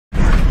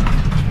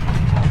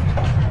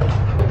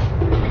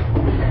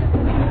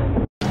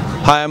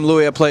Hi, I'm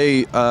Louis. I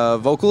play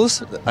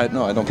vocals.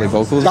 No, I don't play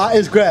vocals. That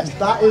is great.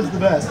 That is the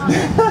best.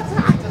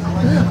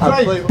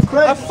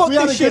 Craig, we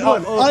had a good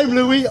one. I'm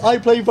Louis. I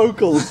play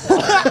vocals.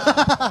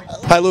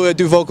 Hi, Louis. I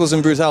do vocals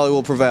and Brutality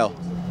Will Prevail.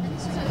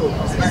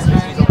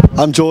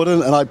 I'm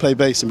Jordan, and I play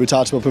bass in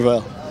Brutality Will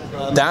Prevail.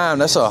 Damn,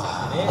 that's a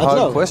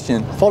hard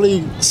question.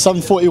 Probably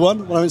Sum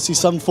 41. When I went to see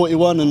Sum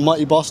 41 and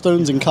Mighty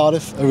Bosstones in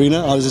Cardiff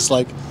Arena, I was just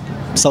like,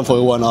 Sum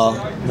 41 are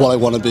what I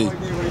want to be.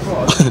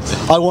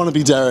 I want to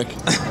be Derek.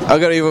 I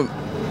got even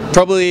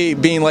probably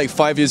being like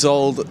 5 years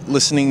old,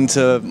 listening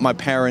to my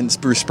parents'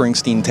 Bruce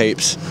Springsteen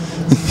tapes.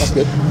 That's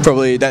good.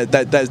 Probably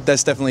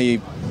that's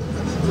definitely,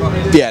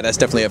 yeah, that's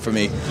definitely it for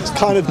me. It's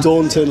kind of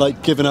daunting,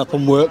 like giving up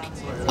on work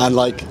and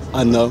like,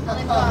 I don't know,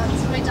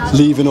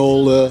 leaving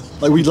all the,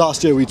 like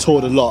last year we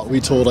toured a lot. We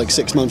toured like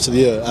 6 months of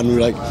the year, and we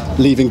were like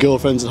leaving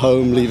girlfriends at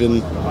home, leaving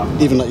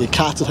even like your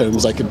cat at home.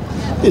 It's like it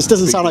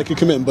doesn't sound like a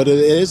commitment, but it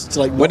is. It's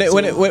like when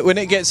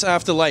it gets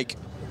after like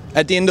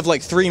at the end of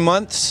like 3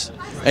 months,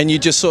 and you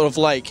just sort of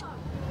like,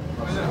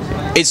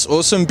 it's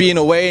awesome being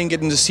away and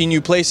getting to see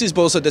new places,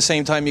 but also at the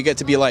same time you get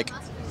to be like,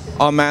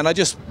 oh man, I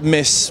just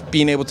miss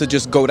being able to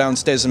just go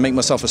downstairs and make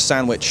myself a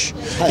sandwich,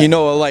 you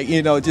know, or like,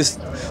 you know, just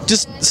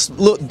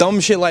look dumb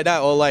shit like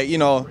that, or like, you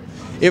know,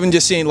 even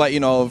just seeing like, you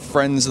know,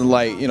 friends and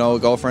like, you know,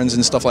 girlfriends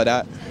and stuff like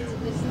that.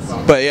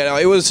 But yeah,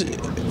 it was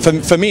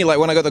for me, like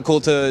when I got the call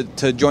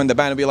to join the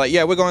band, it'd be like,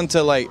 yeah, we're going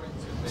to like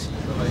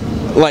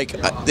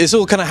this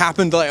all kind of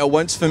happened like at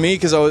once for me,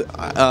 because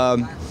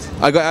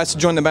I got asked to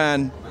join the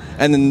band,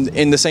 and then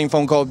in the same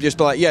phone call just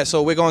be like, yeah,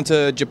 so we're going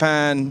to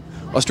Japan,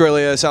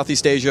 Australia,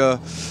 Southeast Asia,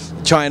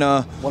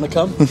 China. Want to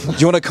come? Do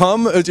you want to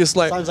come? Or just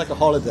like, sounds like a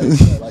holiday.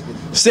 Like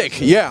sick.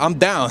 Yeah, I'm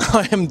down.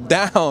 I am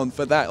down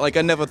for that. Like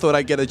I never thought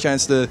I'd get a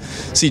chance to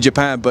see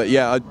Japan, but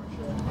yeah, I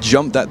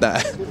jumped at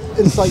that.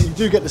 It's like you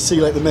do get to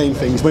see like the main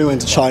things. When we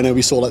went to China,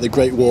 we saw like the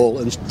Great Wall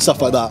and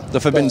stuff like that. The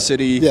Forbidden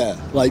City. Yeah,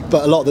 like,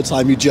 but a lot of the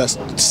time you just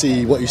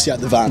see what you see at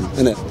the van,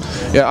 innit?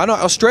 Yeah, I know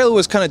Australia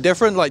was kind of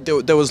different. Like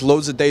there was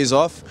loads of days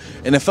off,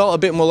 and it felt a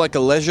bit more like a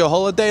leisure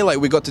holiday. Like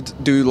we got to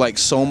do like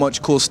so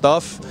much cool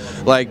stuff.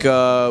 Like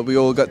we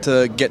all got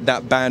to get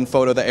that band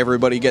photo that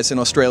everybody gets in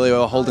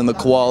Australia holding the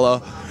koala.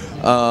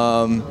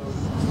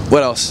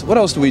 What else? What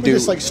else do we do?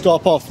 Just like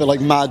stop off for like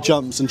mad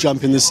jumps and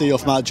jump in the sea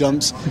off mad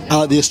jumps. And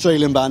like the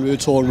Australian band we were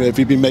touring with,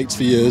 we'd been mates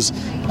for years,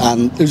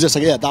 and it was just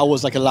like, yeah, that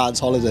was like a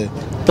lad's holiday,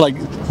 but like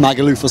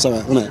Magaluf or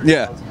something, wasn't it?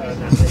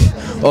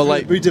 Yeah. Or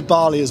like we did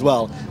Bali as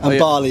well, and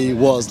Bali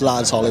was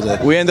lad's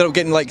holiday. We ended up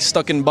getting like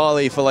stuck in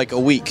Bali for like a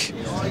week,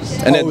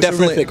 and it was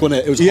horrific,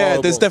 wasn't it? It was yeah.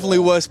 horrible. There's definitely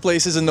worse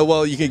places in the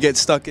world you can get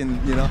stuck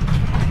in, you know.